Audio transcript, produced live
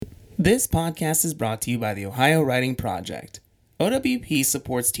This podcast is brought to you by the Ohio Writing Project. OWP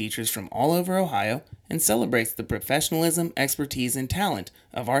supports teachers from all over Ohio and celebrates the professionalism, expertise, and talent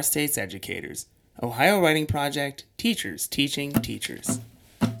of our state's educators. Ohio Writing Project, teachers teaching teachers.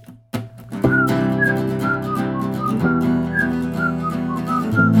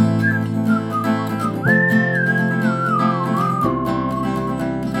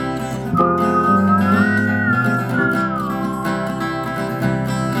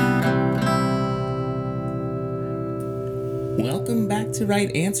 Welcome back to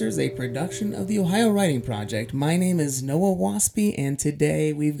Right Answers, a production of the Ohio Writing Project. My name is Noah Waspy, and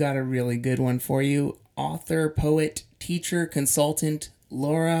today we've got a really good one for you. Author, poet, teacher, consultant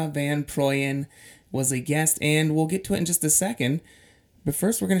Laura Van Proyen was a guest, and we'll get to it in just a second. But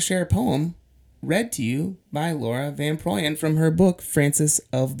first, we're going to share a poem read to you by Laura Van Proyen from her book, Frances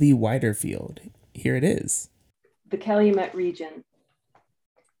of the Widerfield. Here it is. The Calumet Region.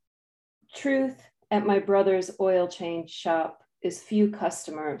 Truth at my brother's oil change shop is few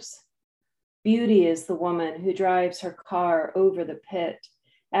customers. Beauty is the woman who drives her car over the pit,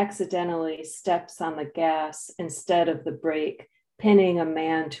 accidentally steps on the gas instead of the brake, pinning a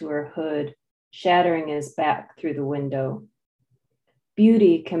man to her hood, shattering his back through the window.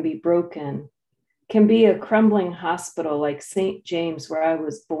 Beauty can be broken, can be a crumbling hospital like St. James where I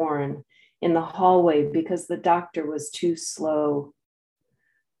was born, in the hallway because the doctor was too slow.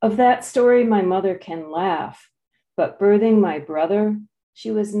 Of that story, my mother can laugh, but birthing my brother,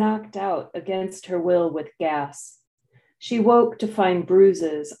 she was knocked out against her will with gas. She woke to find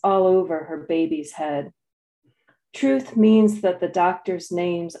bruises all over her baby's head. Truth means that the doctors'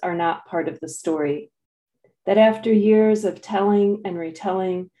 names are not part of the story, that after years of telling and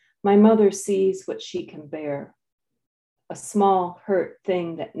retelling, my mother sees what she can bear, a small hurt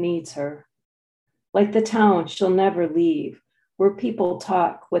thing that needs her. Like the town she'll never leave, where people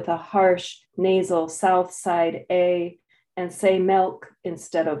talk with a harsh nasal South Side A and say milk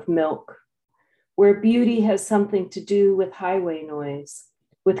instead of milk, where beauty has something to do with highway noise,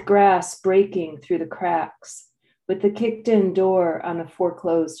 with grass breaking through the cracks, with the kicked-in door on a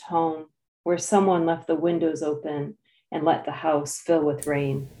foreclosed home, where someone left the windows open and let the house fill with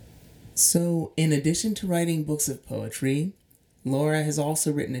rain. So, in addition to writing books of poetry, Laura has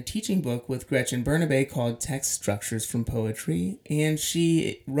also written a teaching book with Gretchen Bernabe called Text Structures from Poetry, and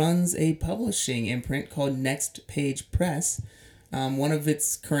she runs a publishing imprint called Next Page Press. One of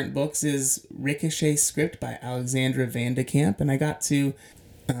its current books is Ricochet Script by Alexandra Van de Kamp, and I got to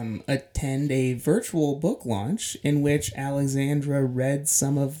attend a virtual book launch in which Alexandra read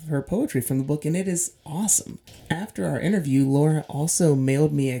some of her poetry from the book, and it is awesome. After our interview, Laura also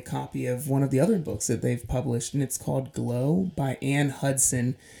mailed me a copy of one of the other books that they've published, and it's called Glow by Anne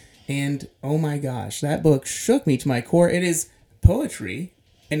Hudson, and oh my gosh, that book shook me to my core. It is poetry,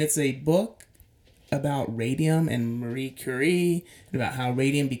 and it's a book about radium and Marie Curie, and about how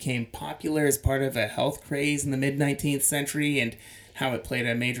radium became popular as part of a health craze in the mid-19th century, and how it played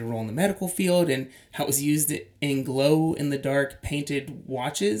a major role in the medical field, and how it was used in glow-in-the-dark painted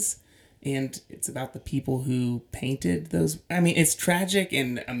watches. And it's about the people who painted those. I mean, it's tragic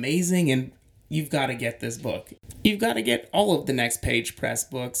and amazing, and you've got to get this book. You've got to get all of the Next Page Press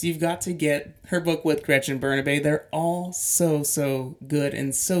books. You've got to get her book with Gretchen Bernabe. They're all so good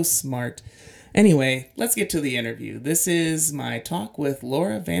and so smart. Anyway, let's get to the interview. This is my talk with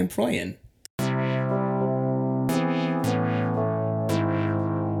Laura Van Proyen.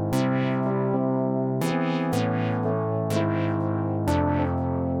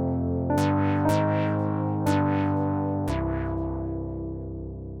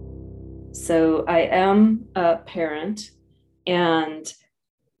 So I am a parent, and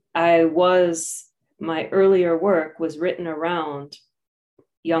my earlier work was written around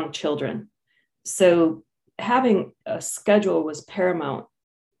young children. So having a schedule was paramount.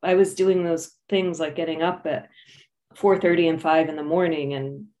 I was doing those things like getting up at 4:30 and 5 in the morning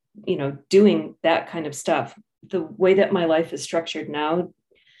and, doing that kind of stuff. The way that my life is structured now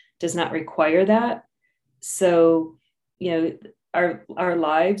does not require that. So, our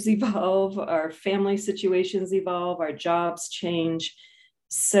lives evolve, our family situations evolve, our jobs change.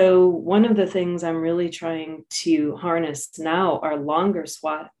 So one of the things I'm really trying to harness now are longer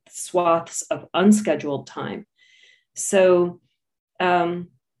swaths of unscheduled time. So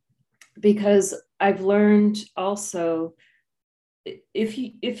because I've learned also,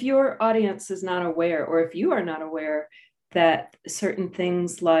 if your audience is not aware, or if you are not aware that certain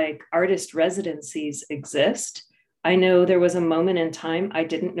things like artist residencies exist, I know there was a moment in time I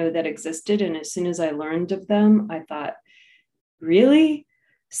didn't know that existed. And as soon as I learned of them, I thought, really?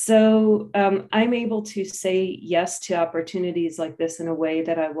 So I'm able to say yes to opportunities like this in a way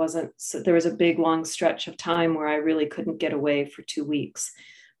that I wasn't. So there was a big long stretch of time where I really couldn't get away for 2 weeks.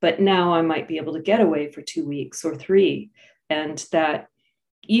 But now I might be able to get away for 2 weeks or three. And that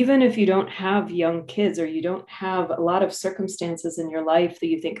even if you don't have young kids or you don't have a lot of circumstances in your life that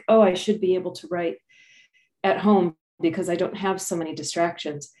you think, oh, I should be able to write at home because I don't have so many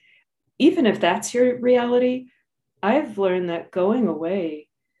distractions. Even if that's your reality, I've learned that going away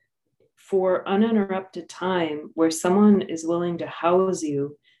for uninterrupted time where someone is willing to house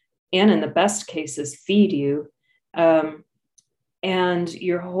you and, in the best cases, feed you, um, and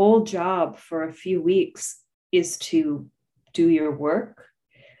your whole job for a few weeks is to do your work.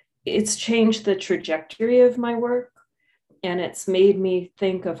 It's changed the trajectory of my work, and it's made me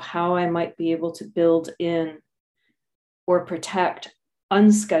think of how I might be able to build in or protect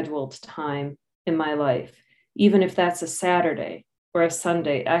unscheduled time in my life, even if that's a Saturday or a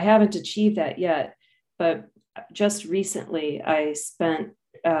Sunday. I haven't achieved that yet, but just recently I spent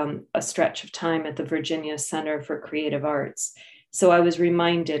a stretch of time at the Virginia Center for Creative Arts. So I was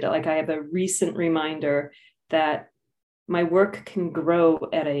reminded, like I have a recent reminder that my work can grow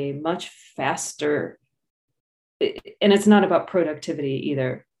at a much faster, and it's not about productivity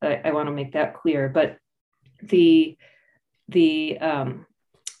either. I want to make that clear, but the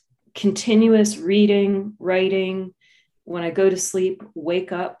continuous reading, writing, when I go to sleep,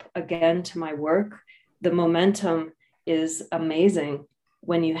 wake up again to my work, the momentum is amazing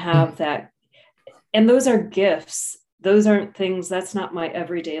when you have that. And those are gifts. Those aren't things, that's not my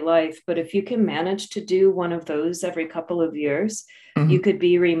everyday life. But if you can manage to do one of those every couple of years, Mm-hmm. you could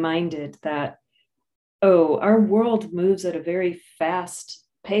be reminded that, oh, our world moves at a very fast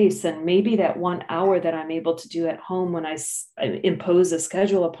pace. And maybe that 1 hour that I'm able to do at home when I impose a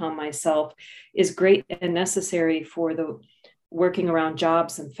schedule upon myself is great and necessary for the working around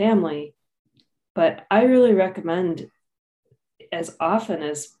jobs and family. But I really recommend, as often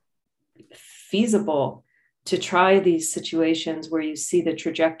as feasible, to try these situations where you see the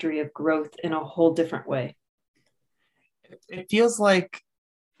trajectory of growth in a whole different way. It feels like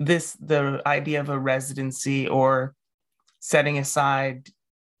the idea of a residency or setting aside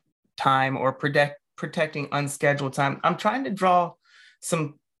time or protecting unscheduled time. I'm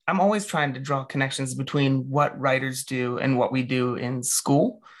always trying to draw connections between what writers do and what we do in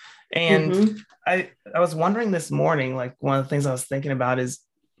school. And Mm-hmm. I was wondering this morning, like one of the things I was thinking about is,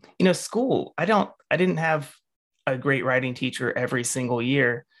 school, I didn't have a great writing teacher every single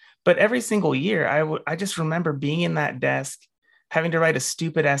year, but every single year I just remember being in that desk, having to write a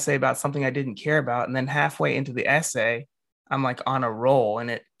stupid essay about something I didn't care about. And then halfway into the essay, I'm like on a roll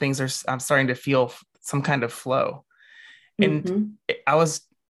and I'm starting to feel some kind of flow. And Mm-hmm. I was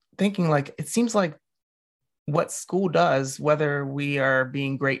thinking, like, it seems like what school does, whether we are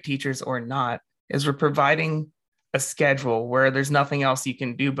being great teachers or not, is we're providing a schedule where there's nothing else you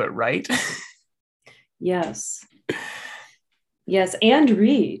can do but write. Yes. Yes. And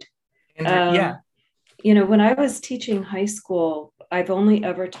read. Yeah. Um, when I was teaching high school, I've only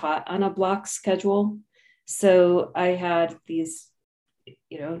ever taught on a block schedule. So I had these,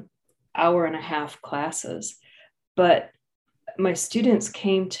 you know, hour and a half classes. But my students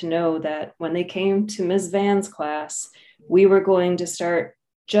came to know that when they came to Ms. Van's class, we were going to start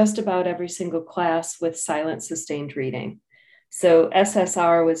just about every single class with silent sustained reading. So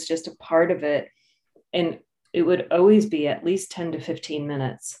SSR was just a part of it. And it would always be at least 10 to 15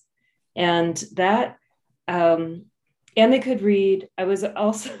 minutes. And that, and they could read. I was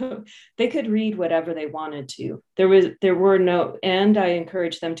also, they could read whatever they wanted to. There were no, and I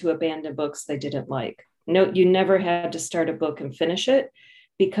encouraged them to abandon books they didn't like. No, you never had to start a book and finish it,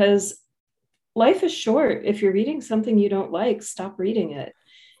 because life is short. If you're reading something you don't like, stop reading it,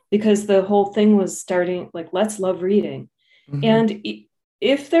 because the whole thing was starting like, let's love reading. Mm-hmm. And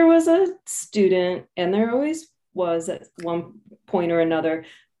if there was a student, and there always was at one point or another,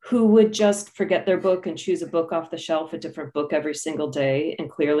 who would just forget their book and choose a book off the shelf, a different book every single day, and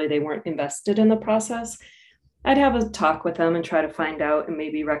clearly they weren't invested in the process, I'd have a talk with them and try to find out and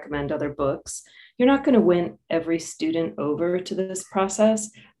maybe recommend other books. You're not going to win every student over to this process,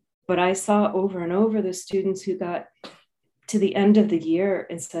 but I saw over and over the students who got to the end of the year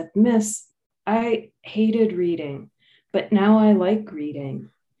and said, Miss, I hated reading, but now I like reading.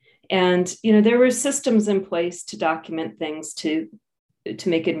 And there were systems in place to document things, to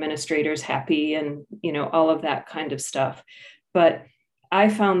make administrators happy, and all of that kind of stuff. But I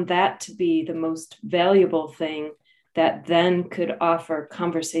found that to be the most valuable thing that then could offer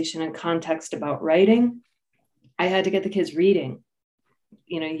conversation and context about writing. I had to get the kids reading.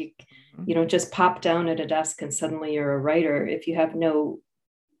 You don't just pop down at a desk and suddenly you're a writer if you have no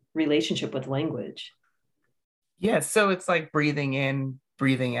relationship with language. Yeah, so it's like breathing in,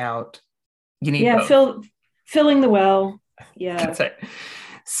 breathing out. You need Yeah, both. filling the well. Yeah. That's right.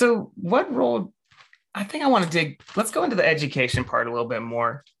 So what role, I think I want to let's go into the education part a little bit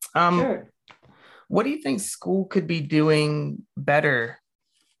more. Um, Sure. what do you think school could be doing better?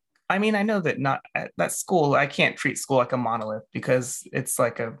 I mean, I know that not that school, I can't treat school like a monolith because it's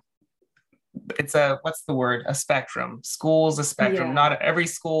a, what's the word? A spectrum. School's a spectrum. Yeah. Not every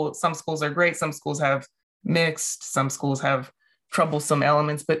school, some schools are great, some schools have mixed, some schools have troublesome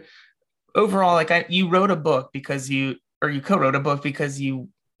elements, but overall, like you wrote a book because you co-wrote a book because you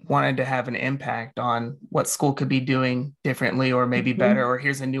wanted to have an impact on what school could be doing differently or maybe better, Mhm. or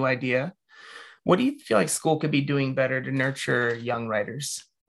here's a new idea. What do you feel like school could be doing better to nurture young writers?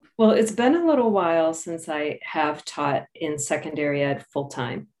 Well, it's been a little while since I have taught in secondary ed full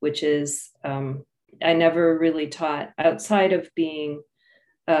time, which is, I never really taught outside of being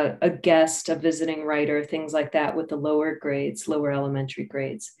a guest, a visiting writer, things like that with the lower grades, lower elementary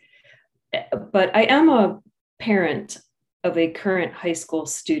grades. But I am a parent of a current high school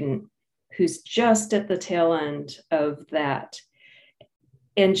student who's just at the tail end of that.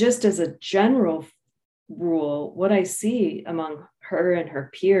 And just as a general rule, what I see among her and her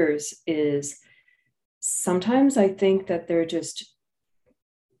peers is sometimes I think that they're just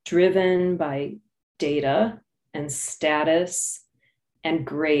driven by data and status and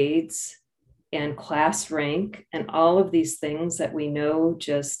grades and class rank and all of these things that we know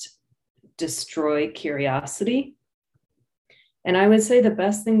just destroy curiosity. And I would say the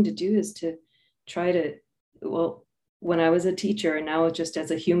best thing to do is to try to, well, when I was a teacher and now just as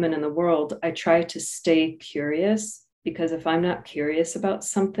a human in the world, I try to stay curious, because if I'm not curious about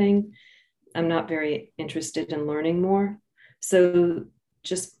something, I'm not very interested in learning more. So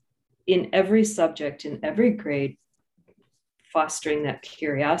just in every subject, in every grade, fostering that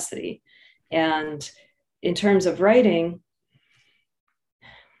curiosity. And in terms of writing,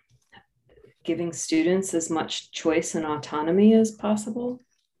 giving students as much choice and autonomy as possible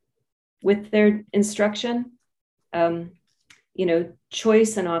with their instruction. Um,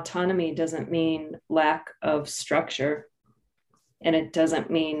 choice and autonomy doesn't mean lack of structure, and it doesn't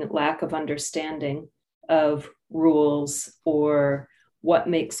mean lack of understanding of rules or what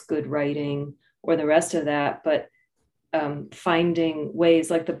makes good writing or the rest of that, but finding ways,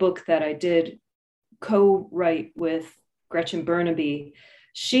 like the book that I did co-write with Gretchen Burnaby.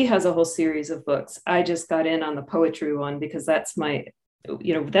 She has a whole series of books. I just got in on the poetry one because that's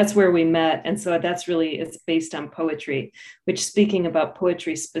that's where we met. And so it's based on poetry, which, speaking about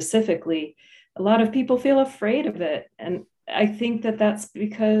poetry specifically, a lot of people feel afraid of it. And I think that that's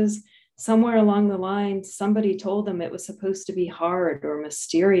because somewhere along the line, somebody told them it was supposed to be hard or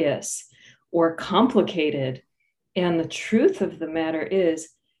mysterious or complicated. And the truth of the matter is,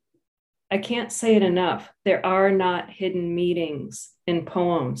 I can't say it enough, there are not hidden meanings in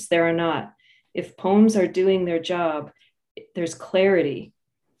poems. There are not. If poems are doing their job, there's clarity.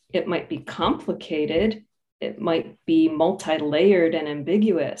 It might be complicated, it might be multi-layered and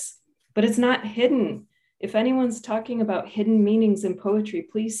ambiguous, but it's not hidden. If anyone's talking about hidden meanings in poetry,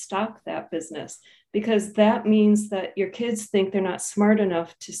 please stop that business, because that means that your kids think they're not smart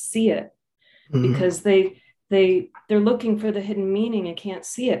enough to see it, because they're looking for the hidden meaning and can't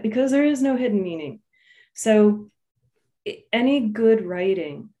see it because there is no hidden meaning. So any good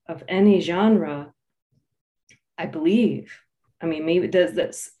writing of any genre, I believe, I mean, maybe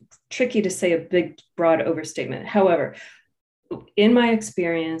that's tricky to say a big, broad overstatement. However, in my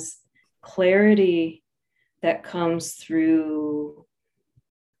experience, clarity that comes through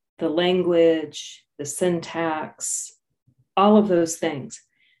the language, the syntax, all of those things,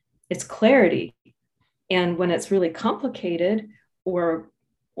 it's clarity. And when it's really complicated or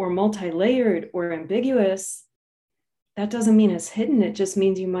multi-layered or ambiguous, that doesn't mean it's hidden. It just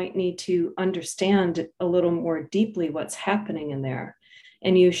means you might need to understand a little more deeply what's happening in there.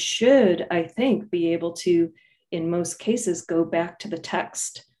 And you should, I think, be able to, in most cases, go back to the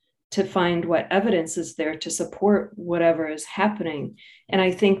text to find what evidence is there to support whatever is happening. And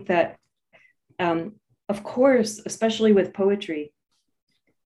I think that, of course, especially with poetry,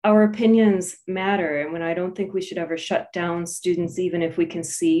 our opinions matter. And when I don't think we should ever shut down students, even if we can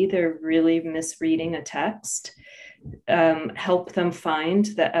see they're really misreading a text, help them find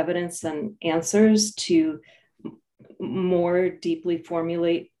the evidence and answers to more deeply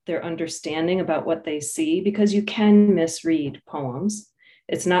formulate their understanding about what they see, because you can misread poems.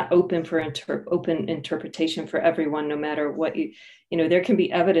 It's not open for open interpretation for everyone, no matter what there can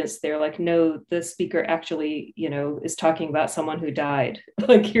be evidence there, like, no, the speaker actually, is talking about someone who died.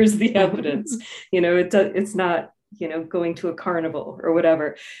 Like, here's the evidence. It's not going to a carnival or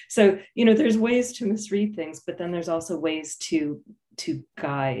whatever. So, there's ways to misread things, but then there's also ways to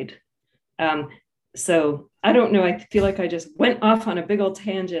guide. So I don't know. I feel like I just went off on a big old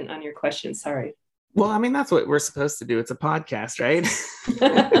tangent on your question. Sorry. Well, I mean, that's what we're supposed to do. It's a podcast, right?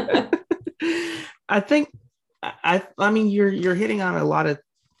 I think I mean you're hitting on a lot of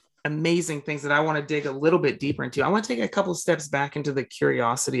amazing things that I want to dig a little bit deeper into. I want to take a couple of steps back into the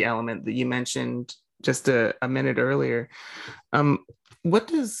curiosity element that you mentioned just a minute earlier. What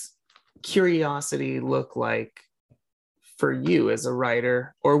does curiosity look like for you as a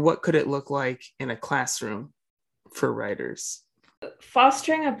writer, or what could it look like in a classroom for writers?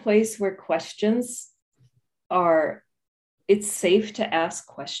 Fostering a place where it's safe to ask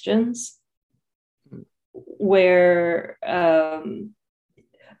questions, where,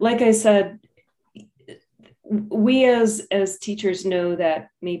 like I said, we as teachers know that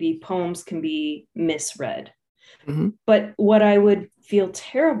maybe poems can be misread. Mm-hmm. But what I would feel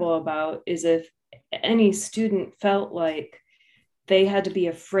terrible about is if any student felt like they had to be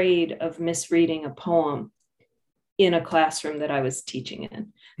afraid of misreading a poem in a classroom that I was teaching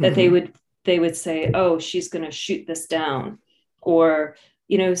in, that mm-hmm. they would say, oh, she's going to shoot this down, or,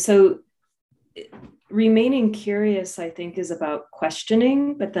 so remaining curious, I think, is about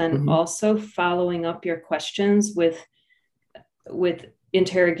questioning, but then mm-hmm. also following up your questions with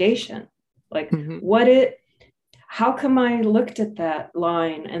interrogation. Like, mm-hmm. How come I looked at that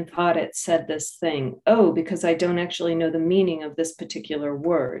line and thought it said this thing? Oh, because I don't actually know the meaning of this particular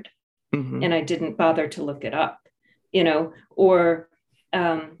word. Mm-hmm. And I didn't bother to look it up, or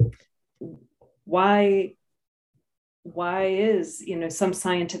why is, some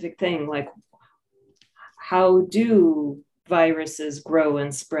scientific thing, like, how do viruses grow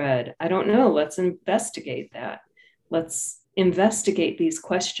and spread? I don't know. Let's investigate that. Let's investigate these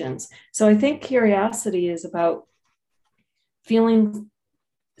questions. So I think curiosity is about feeling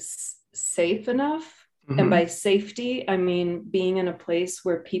safe enough. Mm-hmm. And by safety, I mean being in a place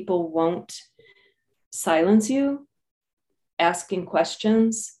where people won't silence you, asking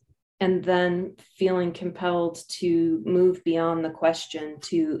questions, and then feeling compelled to move beyond the question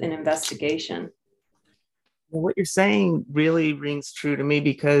to an investigation. Well, what you're saying really rings true to me,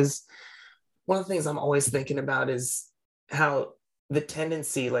 because one of the things I'm always thinking about is how the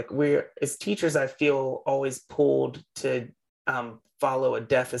tendency, like we're as teachers, I feel always pulled to follow a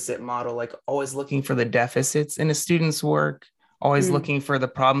deficit model, like always looking for the deficits in a student's work, always looking for the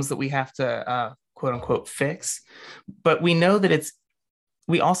problems that we have to quote unquote fix. But we know that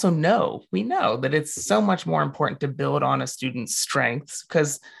we know that it's so much more important to build on a student's strengths,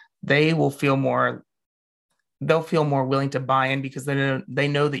 because they'll feel more willing to buy in, because they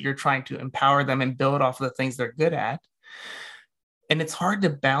know that you're trying to empower them and build off of the things they're good at. And it's hard to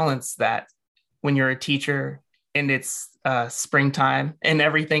balance that when you're a teacher and it's springtime and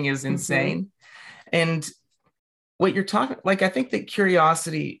everything is insane. Mm-hmm. And what you're talking, like, I think that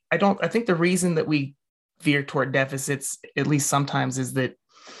curiosity, I think the reason that we veer toward deficits, at least sometimes, is that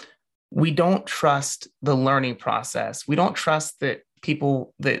we don't trust the learning process. We don't trust that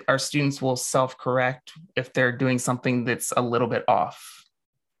our students will self-correct if they're doing something that's a little bit off,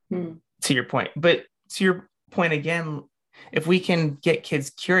 to your point. But to your point again, if we can get kids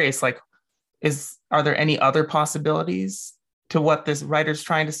curious, like, are there any other possibilities to what this writer's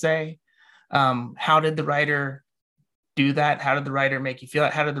trying to say? How did the writer do that? How did the writer make you feel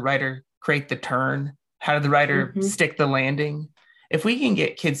it? How did the writer create the turn? How did the writer stick the landing? If we can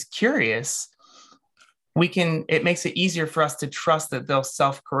get kids curious, it makes it easier for us to trust that they'll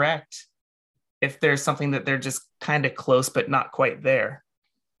self-correct if there's something that they're just kind of close but not quite there.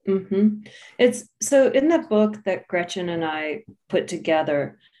 Mm-hmm. It's so in the book that Gretchen and I put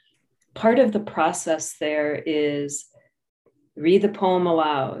together, part of the process there is read the poem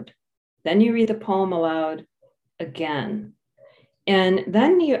aloud, then you read the poem aloud again, and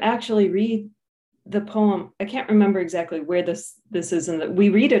then you actually read the poem. I can't remember exactly where this is we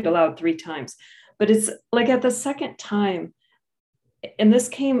read it aloud 3 times. But it's like at the second time, and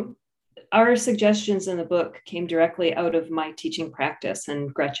our suggestions in the book came directly out of my teaching practice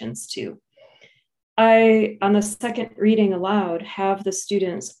and Gretchen's too. I, on the second reading aloud, have the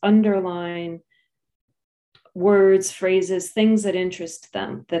students underline words, phrases, things that interest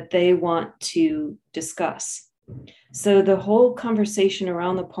them, that they want to discuss. So the whole conversation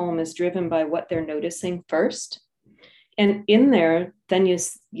around the poem is driven by what they're noticing first. And in there, then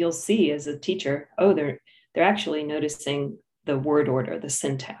you'll see as a teacher, oh, they're actually noticing the word order, the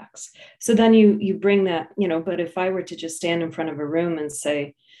syntax. So then you bring that, but if I were to just stand in front of a room and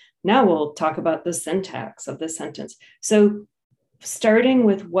say, now we'll talk about the syntax of the sentence. So starting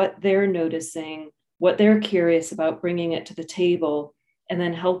with what they're noticing, what they're curious about, bringing it to the table, and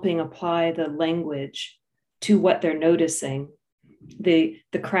then helping apply the language to what they're noticing, the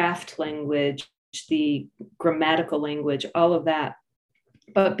craft language, the grammatical language, all of that.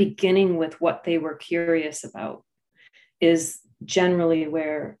 But beginning with what they were curious about is generally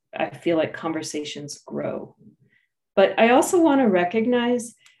where I feel like conversations grow. But I also want to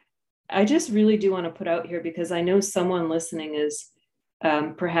recognize, I just really do want to put out here, because I know someone listening is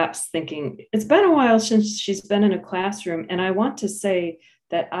perhaps thinking, it's been a while since she's been in a classroom. And I want to say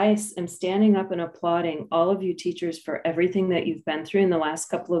that I am standing up and applauding all of you teachers for everything that you've been through in the last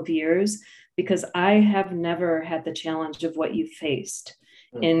couple of years, because I have never had the challenge of what you faced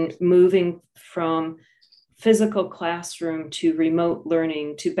in moving from physical classroom to remote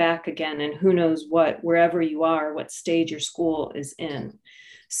learning to back again, and who knows what, wherever you are, what stage your school is in.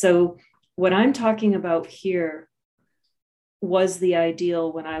 So what I'm talking about here was the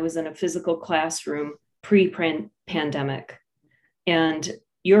ideal when I was in a physical classroom pre-pandemic, and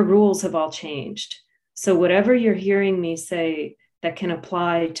your rules have all changed. So whatever you're hearing me say that can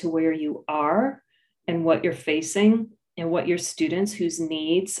apply to where you are and what you're facing and what your students whose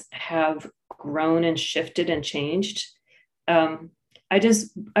needs have grown and shifted and changed, I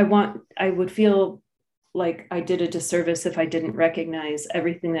would feel like I did a disservice if I didn't recognize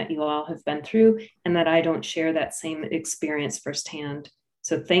everything that you all have been through, and that I don't share that same experience firsthand.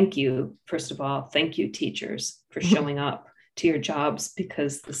 So thank you, first of all. Thank you, teachers, for showing up to your jobs,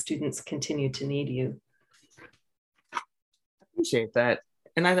 because the students continue to need you. I appreciate that.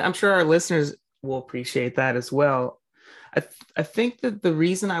 And I'm sure our listeners will appreciate that as well. I think that the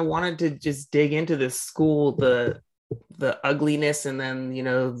reason I wanted to just dig into this school, the ugliness, and then,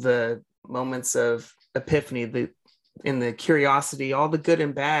 the moments of epiphany, the curiosity, all the good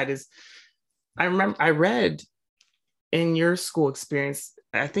and bad, is I remember I read in your school experience,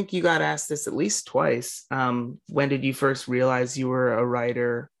 I think you got asked this at least twice. When did you first realize you were a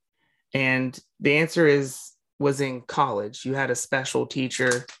writer? And the answer was in college. You had a special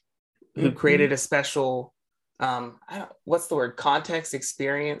teacher who created a special, what's the word, context,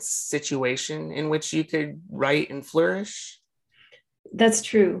 experience, situation in which you could write and flourish. That's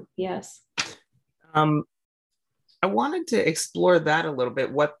true. Yes. I wanted to explore that a little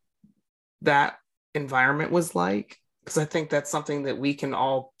bit, what that environment was like, because I think that's something that we can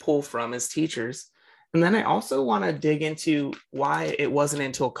all pull from as teachers. And then I also want to dig into why it wasn't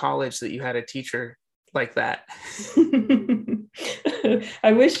until college that you had a teacher like that.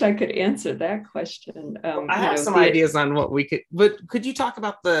 I wish I could answer that question. I have some ideas on what we could, but could you talk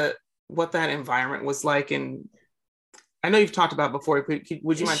about what that environment was like? And I know you've talked about before. Would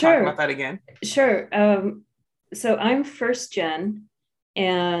you mind talking about that again? Sure. So I'm first gen,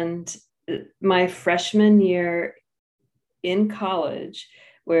 and my freshman year in college,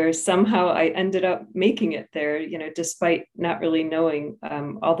 where somehow I ended up making it there, despite not really knowing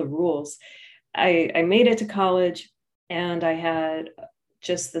all the rules. I made it to college, and I had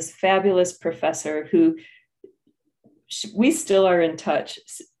just this fabulous professor who we still are in touch.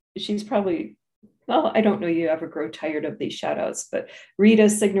 She's probably, well, I don't know, you ever grow tired of these shout outs, but Rita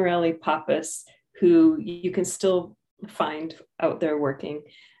Signorelli Pappas, who you can still find out there working.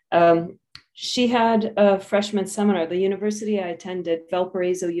 She had a freshman seminar. The university I attended,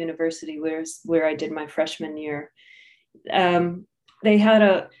 Valparaiso University, where I did my freshman year. They had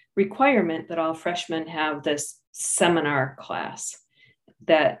a requirement that all freshmen have this seminar class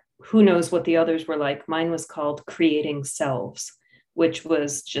that, who knows what the others were like. Mine was called Creating Selves, which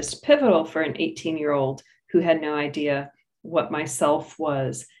was just pivotal for an 18-year-old who had no idea what myself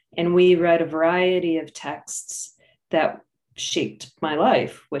was. And we read a variety of texts that shaped my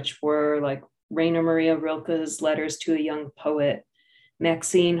life, which were like Rainer Maria Rilke's Letters to a Young Poet,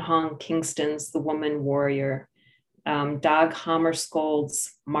 Maxine Hong Kingston's The Woman Warrior, Dag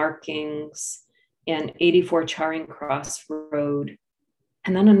Hammarskjöld's Markings, and 84 Charing Cross Road.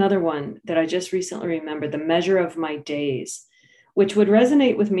 And then another one that I just recently remembered, The Measure of My Days, which would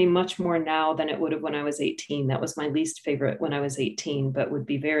resonate with me much more now than it would have when I was 18. That was my least favorite when I was 18, but would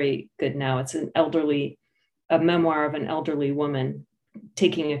be very good now. It's a memoir of an elderly woman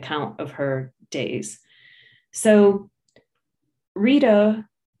taking account of her days. So Rita,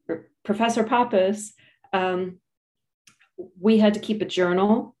 or Professor Pappas, we had to keep a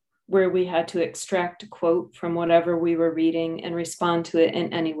journal where we had to extract a quote from whatever we were reading and respond to it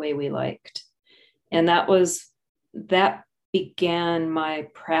in any way we liked. And that began my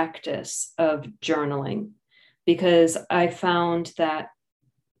practice of journaling, because I found that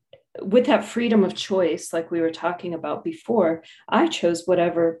with that freedom of choice, like we were talking about before, I chose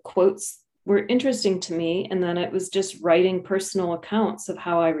whatever quotes were interesting to me. And then it was just writing personal accounts of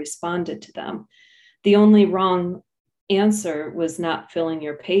how I responded to them. the only wrong answer was not filling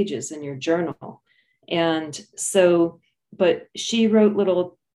your pages in your journal. And so, but she wrote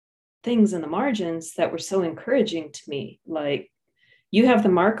little things in the margins that were so encouraging to me, like, you have the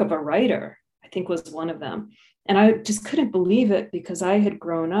mark of a writer, I think was one of them. And I just couldn't believe it, because I had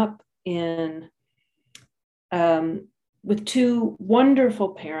grown up in with two wonderful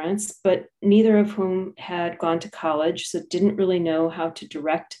parents, but neither of whom had gone to college, so didn't really know how to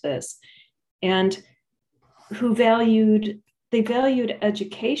direct this, and who valued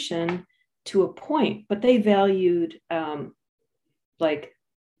education to a point, but they valued like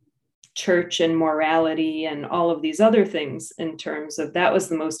church and morality and all of these other things, in terms of that was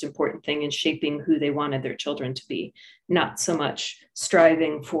the most important thing in shaping who they wanted their children to be, not so much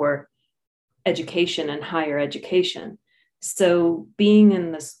striving for education and higher education. So being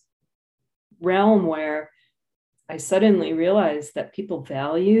in this realm where I suddenly realized that people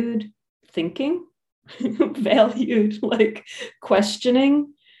valued thinking, valued like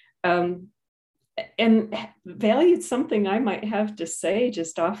questioning, and valued something I might have to say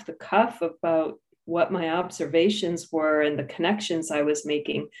just off the cuff about what my observations were and the connections I was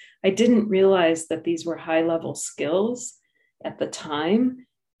making. I didn't realize that these were high-level skills at the time,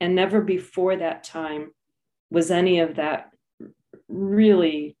 and never before that time was any of that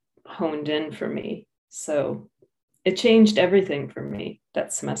really honed in for me. So it changed everything for me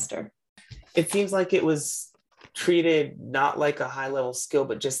that semester. It seems like it was treated not like a high level skill,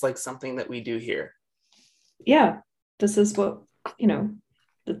 but just like something that we do here. Yeah, this is what,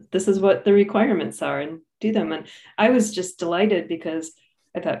 this is what the requirements are, and do them. And I was just delighted, because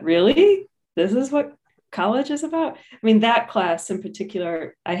I thought, really? This is what college is about? I mean, that class in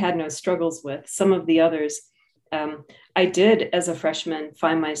particular, I had no struggles with. Some of the others, I did, as a freshman,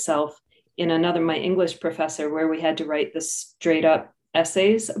 find myself in my English professor, where we had to write the straight up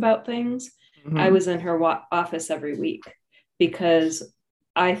essays about things. Mm-hmm. I was in her office every week, because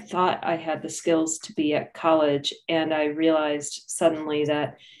I thought I had the skills to be at college. And I realized suddenly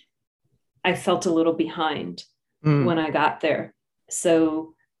that I felt a little behind when I got there.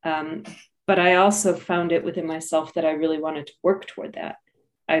 So, but I also found it within myself that I really wanted to work toward that.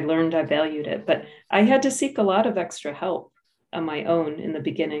 I learned I valued it, but I had to seek a lot of extra help on my own in the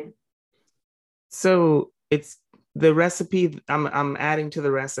beginning. So it's the recipe. I'm adding to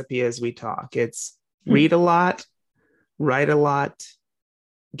the recipe as we talk. It's read a lot, write a lot,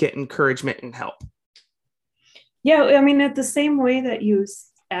 get encouragement and help. Yeah, I mean, at the same way that you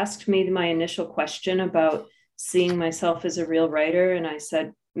asked me my initial question about seeing myself as a real writer, and I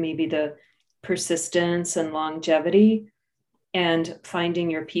said maybe the persistence and longevity and finding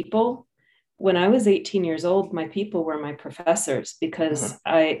your people. When I was 18 years old, my people were my professors, because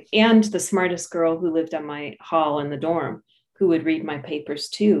and the smartest girl who lived on my hall in the dorm, who would read my papers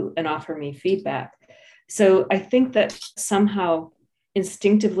too and offer me feedback. So I think that somehow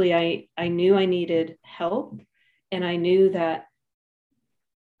instinctively I knew I needed help, and I knew that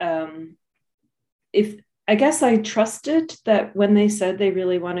if I guess I trusted that when they said they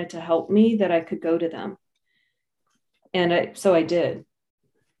really wanted to help me, that I could go to them. And so I did.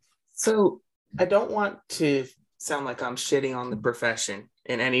 So I don't want to sound like I'm shitting on the profession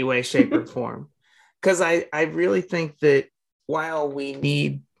in any way, shape, or form, because I really think that while we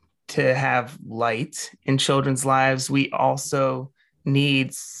need to have light in children's lives, we also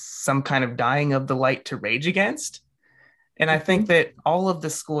need some kind of dying of the light to rage against. And I think that all of the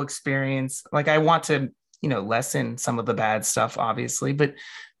school experience, like, I want to, lessen some of the bad stuff, obviously, but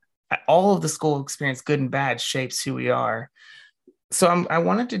all of the school experience, good and bad, shapes who we are. So I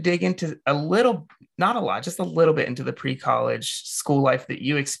wanted to dig into a little, not a lot, just a little bit into the pre-college school life that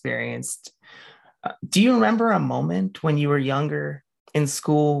you experienced. Do you remember a moment when you were younger in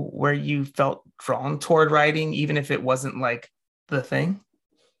school where you felt drawn toward writing, even if it wasn't like the thing?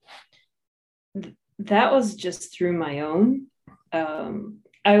 That was just through my own.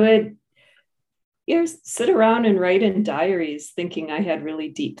 I would sit around and write in diaries thinking I had really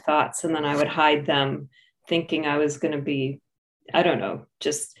deep thoughts, and then I would hide them thinking I was going to be, I don't know,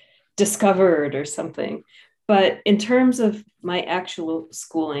 just discovered or something. But in terms of my actual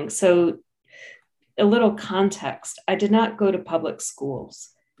schooling, so a little context, I did not go to public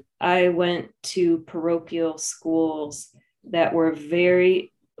schools. I went to parochial schools that were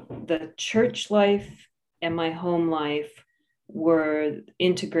the church life and my home life were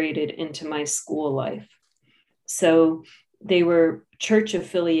integrated into my school life. So they were church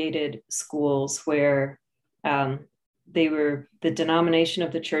affiliated schools where they were, the denomination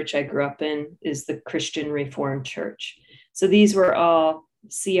of the church I grew up in is the Christian Reformed Church. So these were all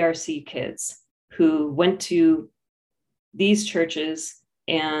CRC kids who went to these churches,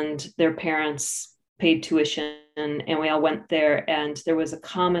 and their parents paid tuition, and we all went there, and there was a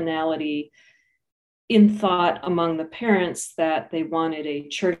commonality in thought among the parents that they wanted a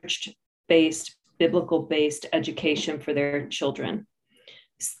church-based, biblical-based education for their children.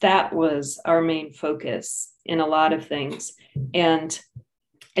 So that was our main focus in a lot of things. And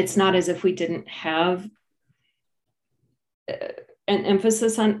it's not as if we didn't have an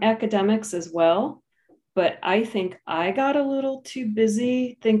emphasis on academics as well, but I think I got a little too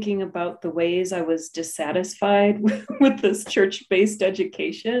busy thinking about the ways I was dissatisfied with this church-based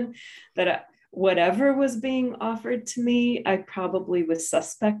education, that whatever was being offered to me, I probably was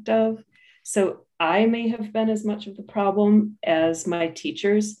suspect of. So I may have been as much of the problem as my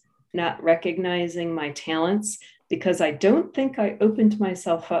teachers not recognizing my talents, because I don't think I opened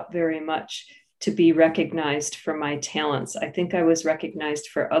myself up very much to be recognized for my talents. I think I was recognized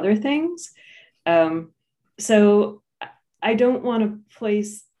for other things. So I don't want to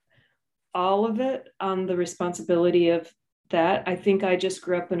place all of it on the responsibility of that. I think I just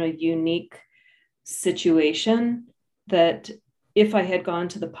grew up in a unique situation that, if I had gone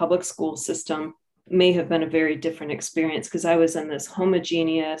to the public school system, may have been a very different experience, because I was in this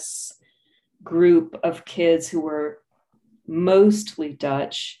homogeneous group of kids who were mostly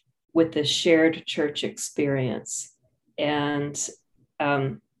Dutch with this shared church experience. And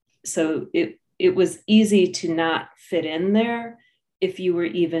so it was easy to not fit in there if you were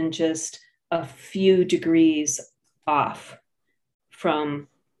even just a few degrees off from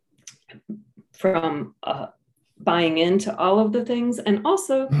buying into all of the things. And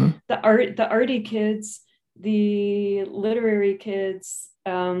also the arty kids, the literary kids,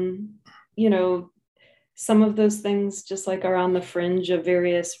 some of those things just like are on the fringe of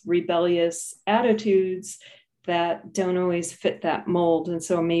various rebellious attitudes that don't always fit that mold, and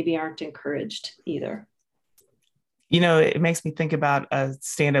so maybe aren't encouraged either. It makes me think about a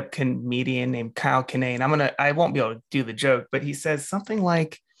stand-up comedian named Kyle Kinane. I won't be able to do the joke, but he says something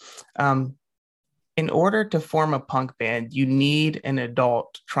like, in order to form a punk band, you need an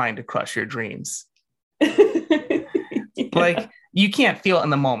adult trying to crush your dreams. Yeah. Like, you can't feel it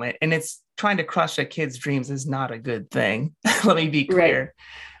in the moment, and it's trying to crush a kid's dreams is not a good thing. Let me be clear. Right.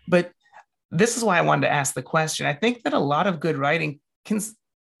 But this is why I wanted to ask the question. I think that a lot of good writing can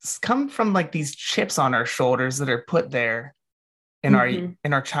come from like these chips on our shoulders that are put there in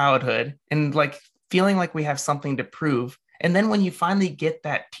our childhood, and like feeling like we have something to prove. And then when you finally get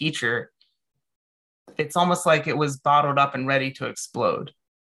that teacher, it's almost like it was bottled up and ready to explode.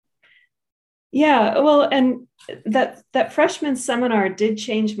 Yeah, well, and that freshman seminar did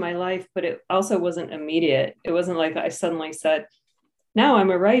change my life, but it also wasn't immediate. It wasn't like I suddenly said, now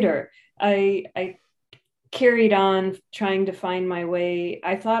I'm a writer. I carried on trying to find my way.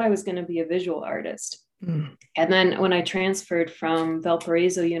 I thought I was going to be a visual artist. And then when I transferred from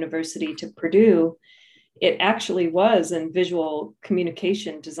Valparaiso University to Purdue, it actually was in visual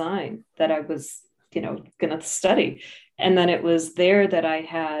communication design that I was, going to study. And then it was there that I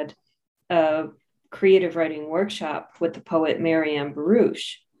had a creative writing workshop with the poet Marianne Baruch.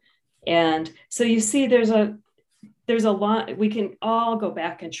 And so you see, there's a lot. We can all go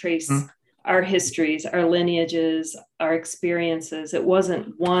back and trace our histories, our lineages, our experiences. It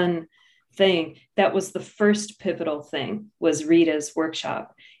wasn't one thing. That was the first pivotal thing, was Rita's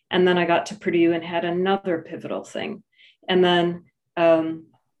workshop. And then I got to Purdue and had another pivotal thing. And then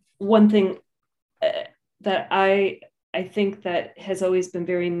one thing that I think that has always been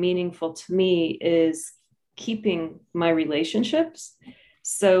very meaningful to me is keeping my relationships.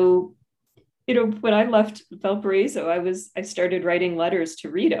 So, when I left Valparaiso, I started writing letters to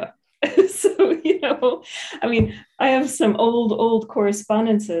Rita. So, I have some old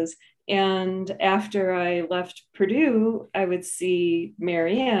correspondences. And after I left Purdue, I would see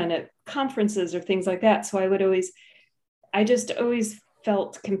Marianne at conferences or things like that. So I just always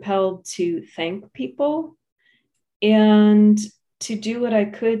felt compelled to thank people and to do what I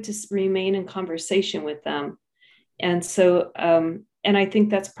could to remain in conversation with them. And so, and I think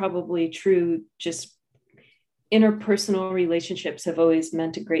that's probably true. Just interpersonal relationships have always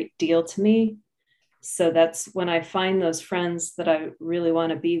meant a great deal to me. So that's when I find those friends that I really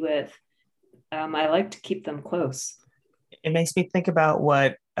want to be with, I like to keep them close. It makes me think about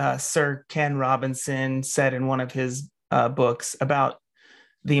what Sir Ken Robinson said in one of his books about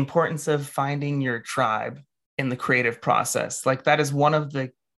the importance of finding your tribe in the creative process. Like, that is one of the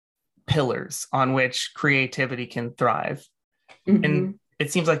pillars on which creativity can thrive. And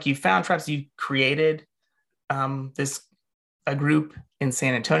it seems like you found tribes. You created a group in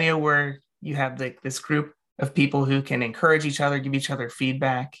San Antonio where you have this group of people who can encourage each other, give each other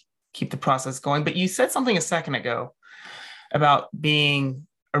feedback, keep the process going. But you said something a second ago about being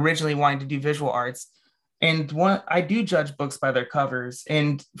originally wanting to do visual arts. And one, I do judge books by their covers.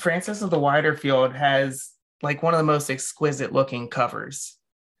 And Frances of the Wider Field has like one of the most exquisite looking covers.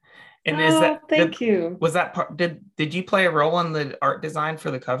 And is Oh, that thank you. was that part? Did you play a role in the art design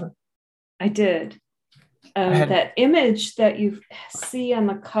for the cover? I did. I had That image that you see on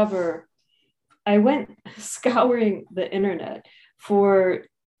the cover, I went scouring the internet for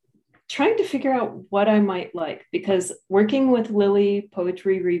trying to figure out what I might like, because working with Lily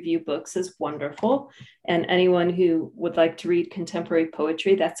Poetry Review Books is wonderful. And anyone who would like to read contemporary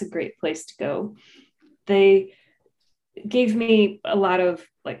poetry, that's a great place to go. They gave me a lot of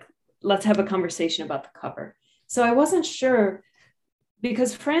like, let's have a conversation about the cover. So I wasn't sure,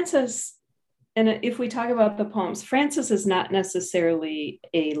 because Frances, and if we talk about the poems, Frances is not necessarily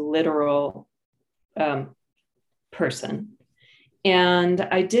a literal person. And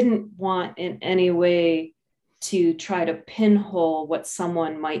I didn't want in any way to try to pinhole what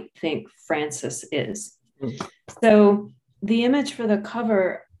someone might think Frances is. So the image for the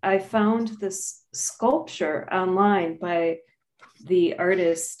cover, I found this sculpture online by the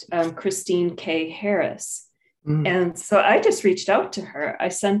artist Christine K. Harris. And so I just reached out to her. I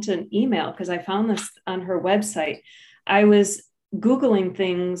sent an email because I found this on her website. I was Googling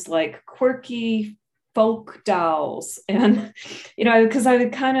things like quirky folk dolls. And, because I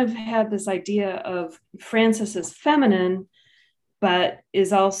kind of had this idea of Frances as feminine, but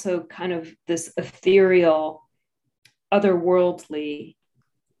is also kind of this ethereal, otherworldly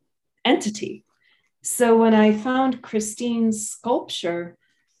entity. So when I found Christine's sculpture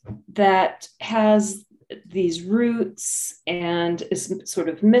that has these roots and is sort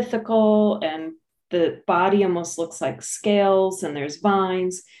of mythical, and the body almost looks like scales, and there's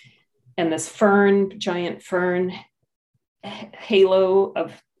vines, and this giant fern halo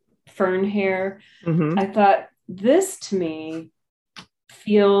of fern hair. I thought, this to me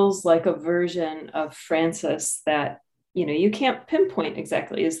feels like a version of Frances that, you can't pinpoint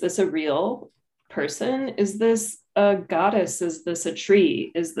exactly. Is this a real person? Is this a goddess? Is this a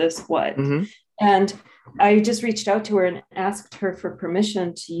tree? Is this what? And I just reached out to her and asked her for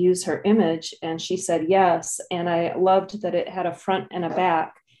permission to use her image. And she said yes. And I loved that it had a front and a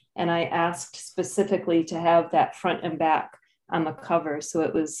back. And I asked specifically to have that front and back on the cover, so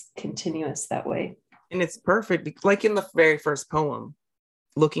it was continuous that way. And it's perfect. Like in the very first poem,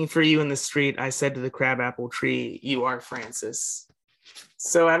 looking for you in the street, I said to the crabapple tree, you are Frances.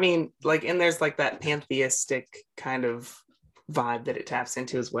 So, I mean, like, and there's like that pantheistic kind of vibe that it taps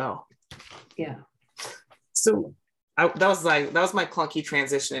into as well. Yeah. So that was my clunky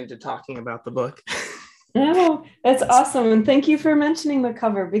transition into talking about the book. Oh, that's awesome. And thank you for mentioning the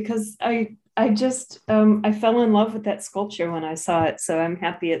cover, because I just, I fell in love with that sculpture when I saw it. So I'm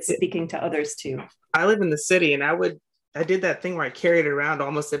happy it's speaking to others too. I live in the city, and I did that thing where I carried it around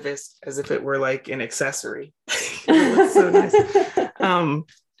almost as if it were like an accessory. It looks so nice.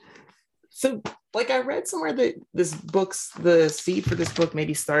 So like I read somewhere that the seed for this book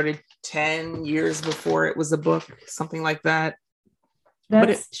maybe started 10 years before it was a book, something like that.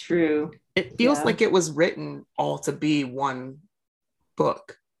 That's true. It feels like it was written all to be one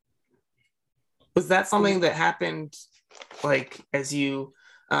book. Was that something that happened like as you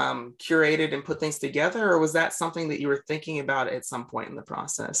curated and put things together, or was that something that you were thinking about at some point in the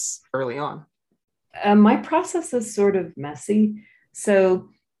process early on? My process is sort of messy. So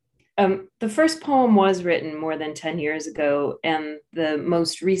the first poem was written more than 10 years ago, and the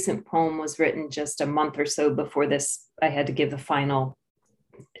most recent poem was written just a month or so before this. I had to give the final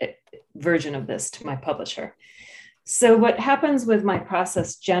version of this to my publisher. So what happens with my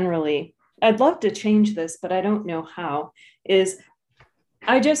process generally, I'd love to change this, but I don't know how, is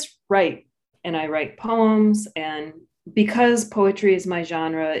I just write, and I write poems. And because poetry is my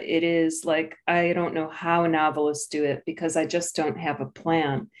genre, it is like, I don't know how novelists do it, because I just don't have a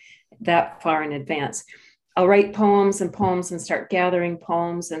plan that far in advance. I'll write poems and start gathering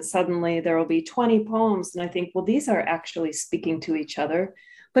poems, and suddenly there will be 20 poems. And I think, well, these are actually speaking to each other,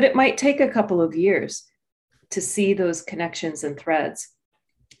 but it might take a couple of years to see those connections and threads.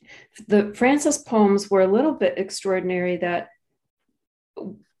 The Frances poems were a little bit extraordinary, that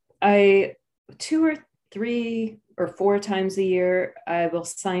I 2 or 3 or 4 times a year, I will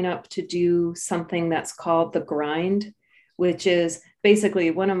sign up to do something that's called the grind, which is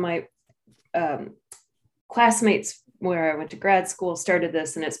basically one of my classmates where I went to grad school started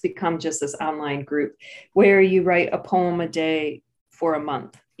this, and it's become just this online group where you write a poem a day for a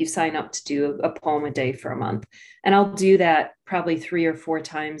month. You sign up to do a poem a day for a month. And I'll do that probably 3 or 4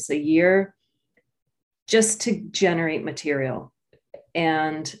 times a year just to generate material.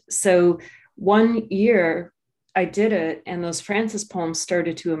 And so one year I did it, and those Frances poems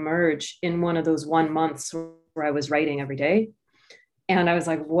started to emerge in one of those 1 months where I was writing every day. And I was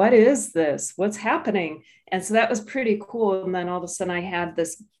like, what is this? What's happening? And so that was pretty cool. And then all of a sudden, I had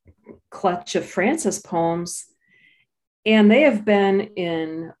this clutch of Frances poems, and they have been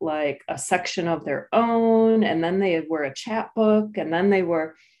in like a section of their own. And then they were a chapbook, and then they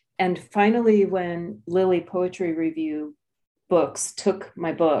were, and finally, when Lily Poetry Review Books took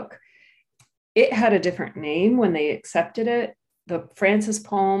my book, it had a different name when they accepted it. The Frances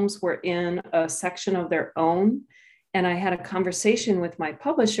poems were in a section of their own. And I had a conversation with my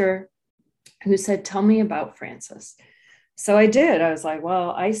publisher who said, tell me about Frances. So I did. I was like,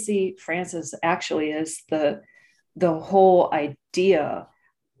 well, I see Frances actually as the whole idea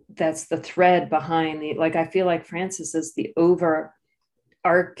that's the thread behind the, like, I feel like Frances is the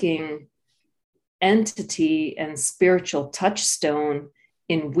overarching entity and spiritual touchstone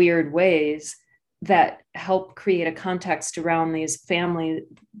in weird ways that help create a context around these family,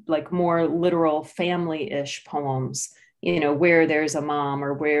 like more literal family-ish poems, you know, where there's a mom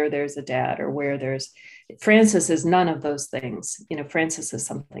or where there's a dad or where there's, Frances is none of those things. You know, Frances is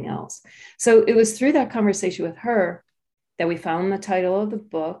something else. So it was through that conversation with her that we found the title of the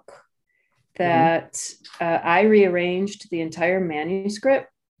book, that I rearranged the entire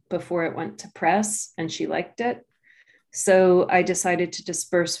manuscript before it went to press, and she liked it. So I decided to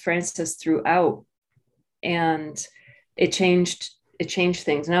disperse Frances throughout, and it changed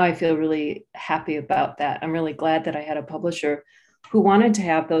things. Now I feel really happy about that. I'm really glad that I had a publisher who wanted to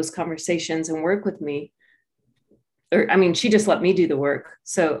have those conversations and work with me. Or, I mean, she just let me do the work.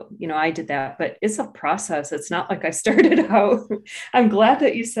 So, you know, I did that, but it's a process. It's not like I started out. I'm glad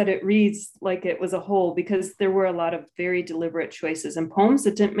that you said it reads like it was a whole, because there were a lot of very deliberate choices and poems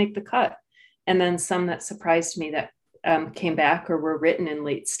that didn't make the cut. And then some that surprised me that came back or were written in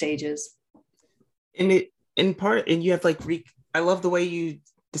late stages. And it, in part, and you have like, I love the way you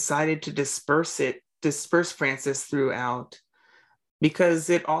decided to disperse Frances throughout, because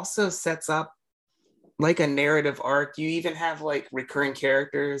it also sets up like a narrative arc. You even have like recurring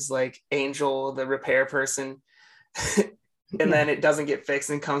characters like Angel, the repair person, and then it doesn't get fixed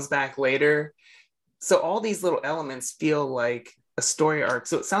and comes back later. So all these little elements feel like a story arc.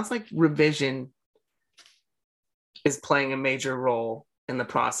 So it sounds like revision is playing a major role in the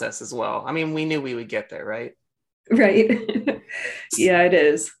process as well. I mean, we knew we would get there, right? Right. Yeah, it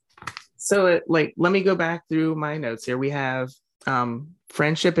is. So like, let me go back through my notes here. We have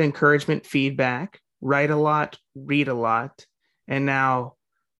friendship, encouragement, feedback, write a lot, read a lot, and now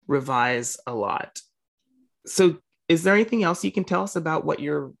revise a lot. So is there anything else you can tell us about what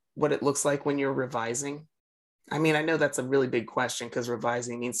it looks like when you're revising? I mean, I know that's a really big question because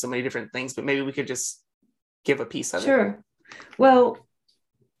revising means so many different things, but maybe we could just give a piece of it. Sure. Well,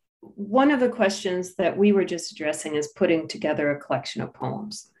 one of the questions that we were just addressing is putting together a collection of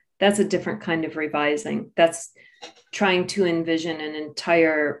poems. That's a different kind of revising. That's trying to envision an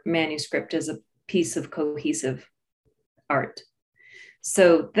entire manuscript as a piece of cohesive art.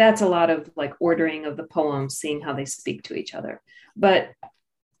 So that's a lot of like ordering of the poems, seeing how they speak to each other. But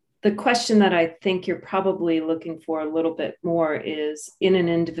the question that I think you're probably looking for a little bit more is, in an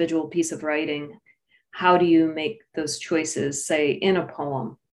individual piece of writing, how do you make those choices, say in a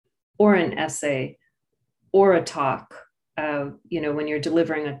poem or an essay or a talk? You know, when you're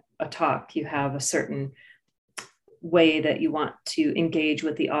delivering a talk, you have a certain way that you want to engage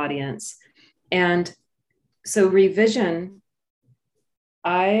with the audience. And so revision,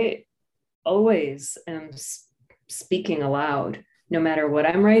 I always am speaking aloud, no matter what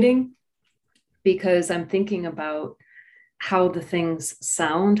I'm writing, because I'm thinking about how the things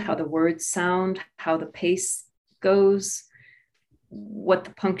sound, how the words sound, how the pace goes, what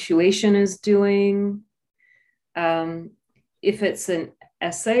the punctuation is doing. If it's an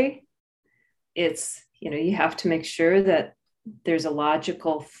essay, it's, you know, you have to make sure that there's a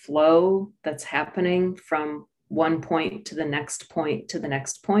logical flow that's happening from one point to the next point to the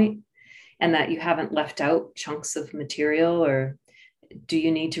next point, and that you haven't left out chunks of material, or do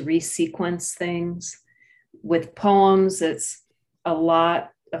you need to resequence things? With poems, it's a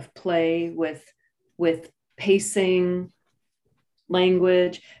lot of play with pacing,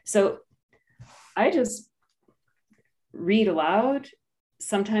 language. So I just read aloud.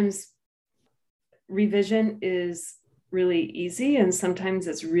 Sometimes revision is really easy, and sometimes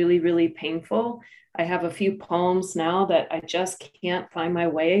it's really, really painful. I have a few poems now that I just can't find my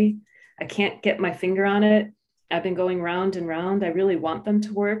way. I can't get my finger on it. I've been going round and round. I really want them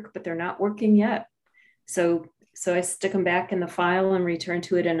to work, but they're not working yet. So I stick them back in the file and return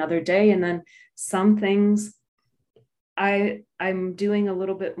to it another day. And then some things I'm doing a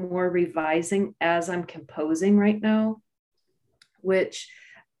little bit more revising as I'm composing right now, which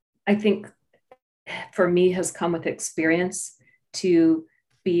I think for me has come with experience to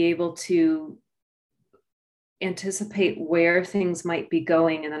be able to anticipate where things might be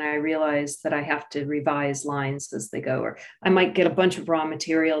going, and then I realize that I have to revise lines as they go, or I might get a bunch of raw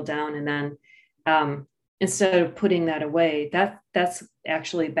material down, and then instead of putting that away, that's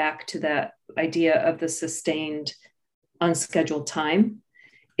actually back to that idea of the sustained unscheduled time,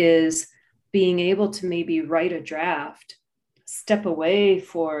 is being able to maybe write a draft, step away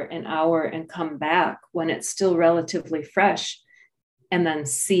for an hour and come back when it's still relatively fresh, and then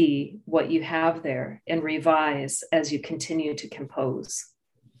see what you have there and revise as you continue to compose.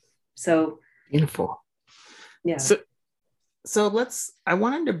 So beautiful. Yeah. So I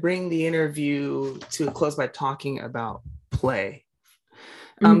wanted to bring the interview to a close by talking about play.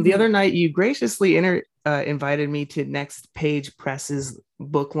 The other night, you graciously invited me to Next Page Press's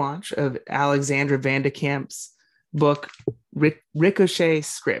book launch of Alexandra Vandekamp's book, Ricochet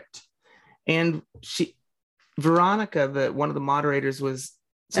Script. And Veronica, one of the moderators, was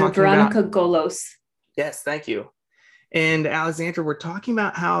talking Veronica about... Golos. Yes, thank you. And Alexandra, we're talking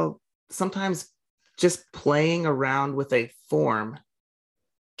about how sometimes just playing around with a form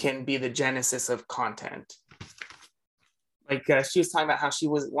can be the genesis of content. Like she was talking about how she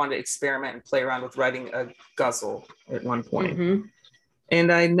wanted to experiment and play around with writing a ghazal at one point. Mm-hmm.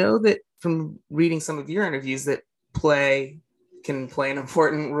 And I know that from reading some of your interviews that play can play an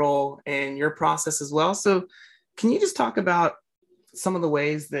important role in your process as well. So can you just talk about some of the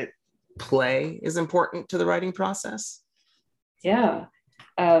ways that play is important to the writing process? Yeah.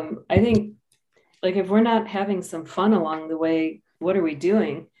 I think, like, if we're not having some fun along the way, what are we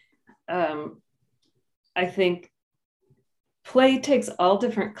doing? I think play takes all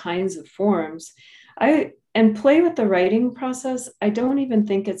different kinds of forms. And play with the writing process, I don't even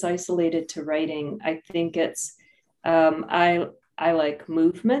think it's isolated to writing. I think it's, I like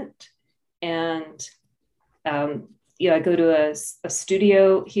movement, and I go to a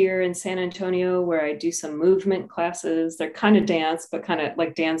studio here in San Antonio where I do some movement classes. They're kind of dance, but kind of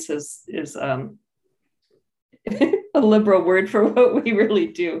like dance is a liberal word for what we really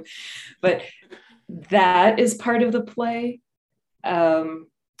do. But that is part of the play.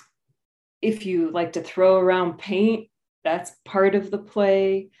 If you like to throw around paint, that's part of the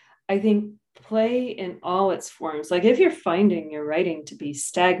play. I think play in all its forms. Like if you're finding your writing to be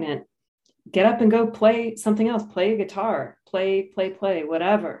stagnant, get up and go play something else, play a guitar, play,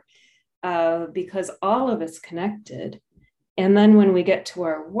 whatever, because all of it's connected. And then when we get to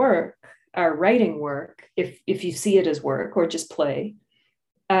our work, our writing work, if you see it as work or just play,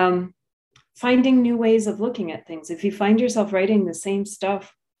 finding new ways of looking at things. If you find yourself writing the same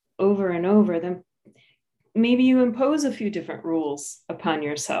stuff over and over, then maybe you impose a few different rules upon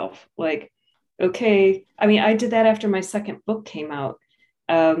yourself. Like, okay, I mean, I did that after my second book came out.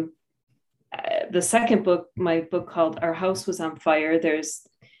 The second book, my book called Our House Was on Fire, there's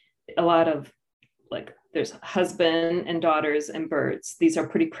a lot of there's husband and daughters and birds. These are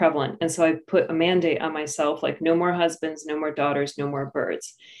pretty prevalent. And so I put a mandate on myself, like no more husbands, no more daughters, no more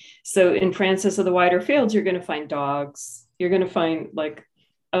birds. So in Frances of the Wider Fields, you're going to find dogs. You're going to find like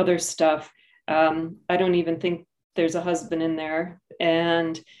other stuff. I don't even think there's a husband in there.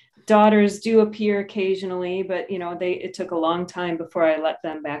 And daughters do appear occasionally, but it took a long time before I let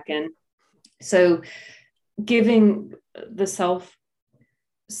them back in. So giving the self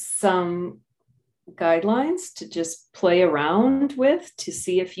some guidelines to just play around with, to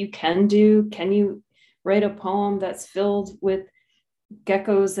see if you can you write a poem that's filled with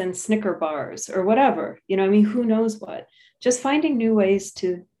geckos and Snicker bars or whatever, who knows what, just finding new ways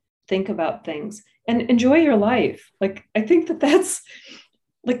to think about things and enjoy your life. Like, I think that's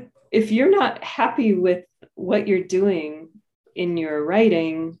like, if you're not happy with what you're doing in your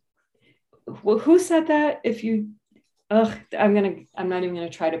writing, well, who said that? I'm not even gonna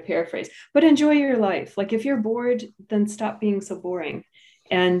try to paraphrase, but enjoy your life. Like if you're bored, then stop being so boring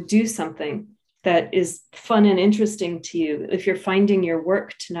and do something that is fun and interesting to you. If you're finding your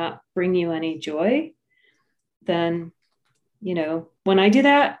work to not bring you any joy, then, when I do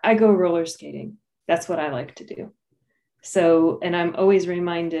that, I go roller skating. That's what I like to do. So, and I'm always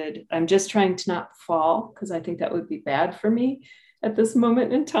reminded, I'm just trying to not fall, because I think that would be bad for me at this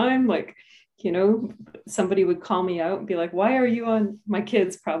moment in time. Like, somebody would call me out and be like, why are you on, my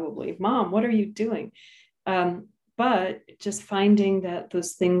kids probably, Mom, what are you doing? But just finding that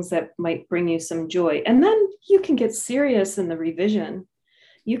those things that might bring you some joy. And then you can get serious in the revision.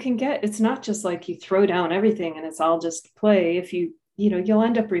 It's not just like you throw down everything and it's all just play. If you'll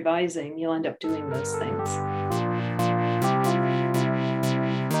end up revising, you'll end up doing those things.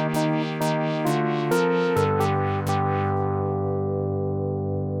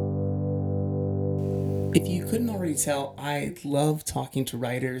 If you couldn't already tell, I love talking to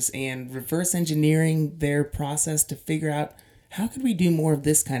writers and reverse engineering their process to figure out how could we do more of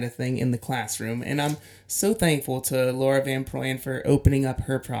this kind of thing in the classroom. And I'm so thankful to Laura Van Proyen for opening up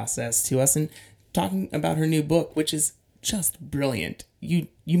her process to us and talking about her new book, which is just brilliant. You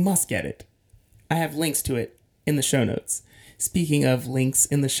must get it. I have links to it in the show notes. Speaking of links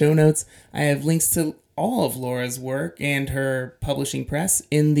in the show notes, I have links to all of Laura's work and her publishing press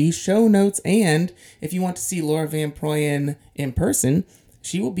in the show notes. And if you want to see Laura Van Proyen in person,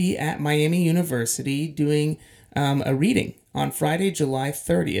 she will be at Miami University doing a reading on Friday, July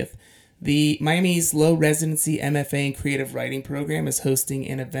 30th. The Miami's Low Residency MFA in Creative Writing program is hosting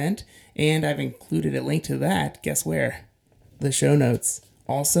an event, and I've included a link to that. Guess where? The show notes.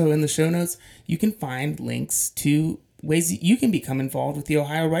 Also in the show notes, you can find links to ways you can become involved with the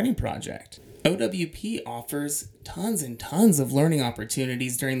Ohio Writing Project. OWP offers tons and tons of learning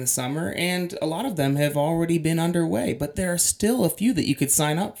opportunities during the summer, and a lot of them have already been underway, but there are still a few that you could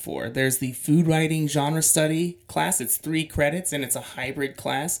sign up for. There's the Food Writing Genre Study class. It's 3 credits, and it's a hybrid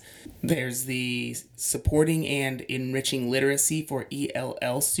class. There's the Supporting and Enriching Literacy for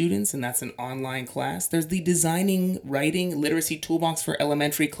ELL students, and that's an online class. There's the Designing Writing Literacy Toolbox for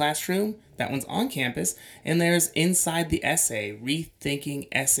Elementary Classroom. That one's on campus. And there's Inside the Essay, Rethinking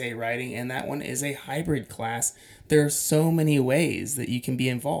Essay Writing, and that one is a hybrid class. There are so many ways that you can be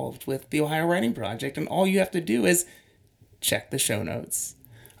involved with the Ohio Writing Project, and all you have to do is check the show notes.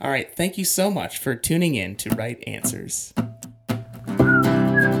 All right, thank you so much for tuning in to Write Answers.